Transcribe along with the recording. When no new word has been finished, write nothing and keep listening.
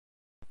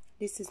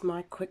This is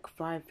my quick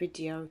fire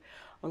video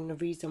on the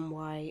reason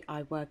why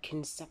I work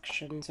in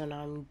sections and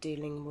I'm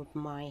dealing with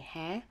my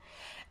hair.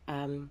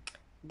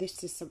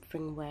 This is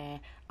something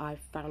where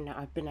I've found that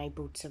I've been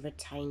able to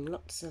retain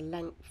lots of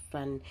length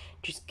and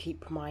just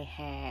keep my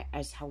hair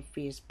as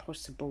healthy as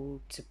possible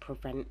to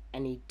prevent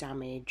any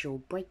damage or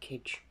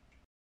breakage.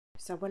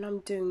 So when I'm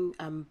doing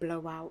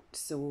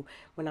blowouts or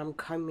when I'm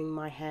combing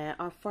my hair,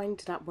 I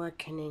find that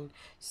working in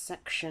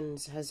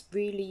sections has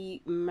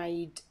really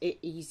made it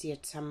easier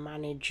to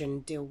manage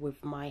and deal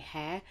with my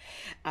hair.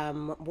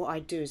 What I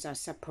do is I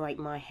separate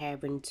my hair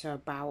into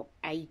about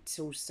 8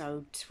 or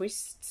so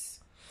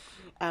twists.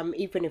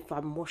 Even if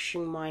I'm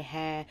washing my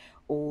hair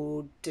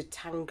or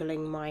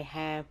detangling my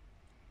hair,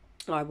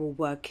 I will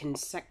work in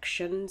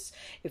sections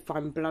if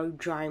I'm blow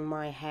drying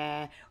my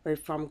hair or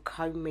if I'm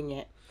combing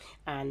it.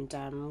 And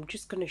I'm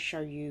just going to show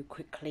you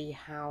quickly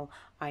how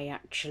I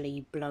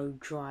actually blow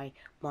dry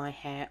my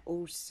hair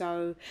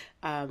also,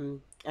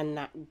 and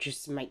that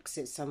just makes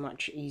it so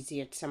much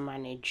easier to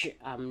manage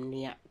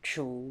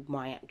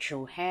my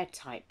actual hair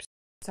types.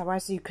 So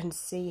as you can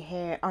see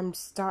here, I'm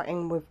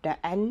starting with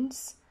the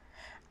ends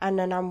and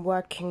then I'm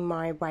working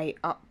my way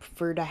up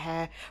through the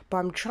hair, but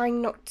I'm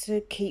trying not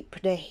to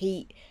keep the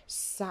heat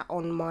sat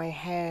on my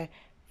hair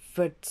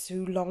for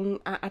too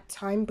long at a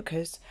time,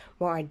 because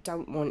what I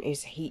don't want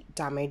is heat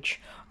damage.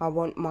 I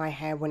want my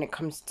hair, when it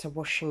comes to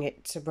washing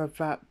it, to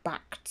revert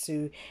back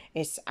to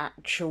its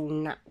actual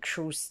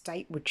natural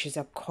state, which is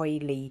a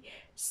coily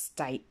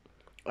state.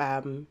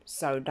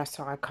 So that's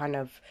why I kind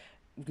of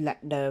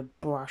let the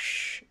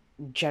brush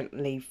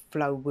gently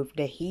flow with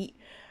the heat,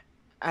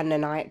 and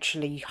then I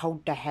actually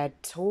hold the hair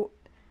taut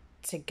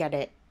to get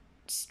it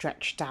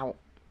stretched out.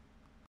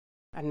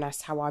 And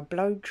that's how I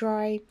blow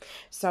dry.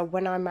 So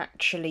when I'm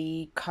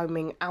actually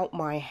combing out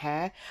my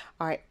hair,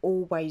 I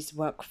always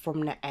work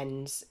from the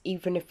ends.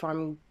 Even if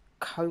I'm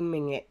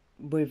combing it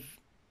with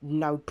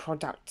no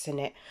product in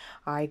it,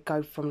 I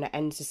go from the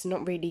ends. It's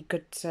not really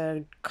good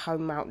to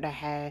comb out the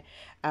hair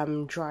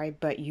dry,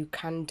 but you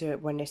can do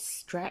it when it's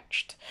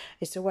stretched.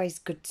 It's always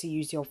good to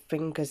use your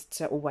fingers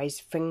to always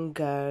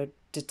finger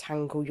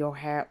detangle your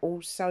hair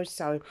also,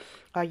 so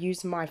I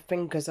use my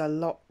fingers a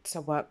lot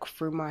to work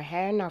through my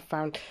hair, and I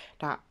found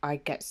that I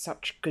get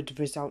such good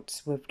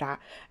results with that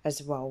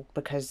as well,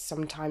 because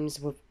sometimes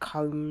with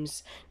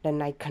combs then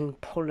they can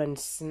pull and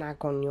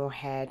snag on your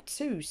hair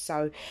too.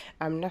 So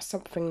that's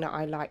something that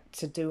I like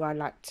to do. I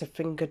like to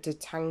finger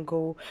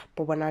detangle,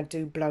 but when I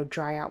do blow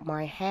dry out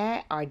my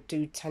hair, I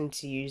do tend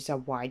to use a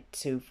wide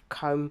tooth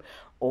comb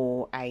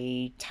or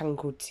a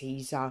tangle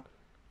teaser.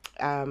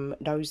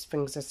 Those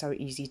things are so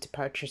easy to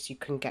purchase. You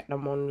can get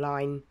them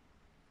online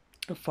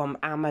from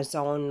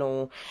Amazon,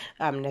 or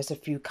there's a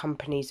few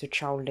companies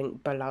which I'll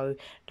link below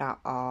that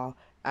are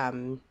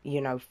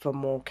for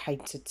more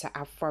catered to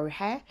afro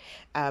hair,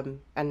 and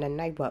then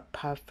they work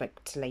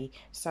perfectly.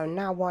 So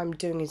now what I'm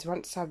doing is,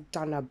 once I've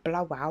done a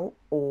blowout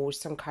or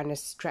some kind of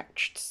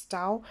stretched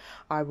style,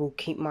 I will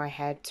keep my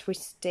hair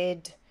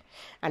twisted,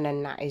 and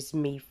then that is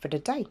me for the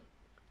day.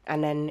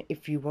 And then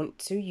if you want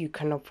to, you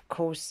can of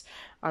course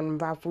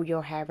unravel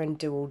your hair and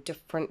do all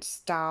different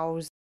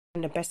styles.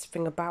 And the best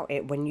thing about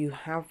it, when you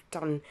have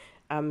done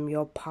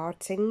your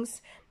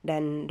partings,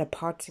 then the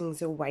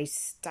partings always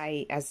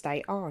stay as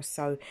they are.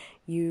 So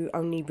you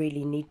only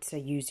really need to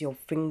use your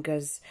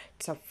fingers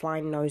to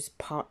find those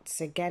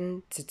parts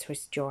again to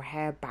twist your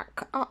hair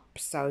back up.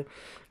 So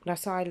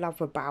that's what I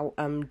love about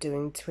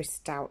doing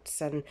twist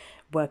outs and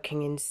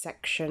working in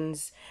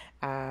sections.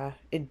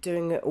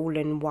 Doing it all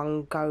in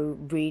one go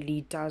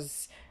really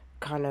does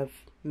kind of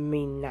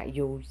mean that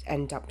you'll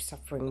end up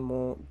suffering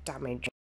more damage.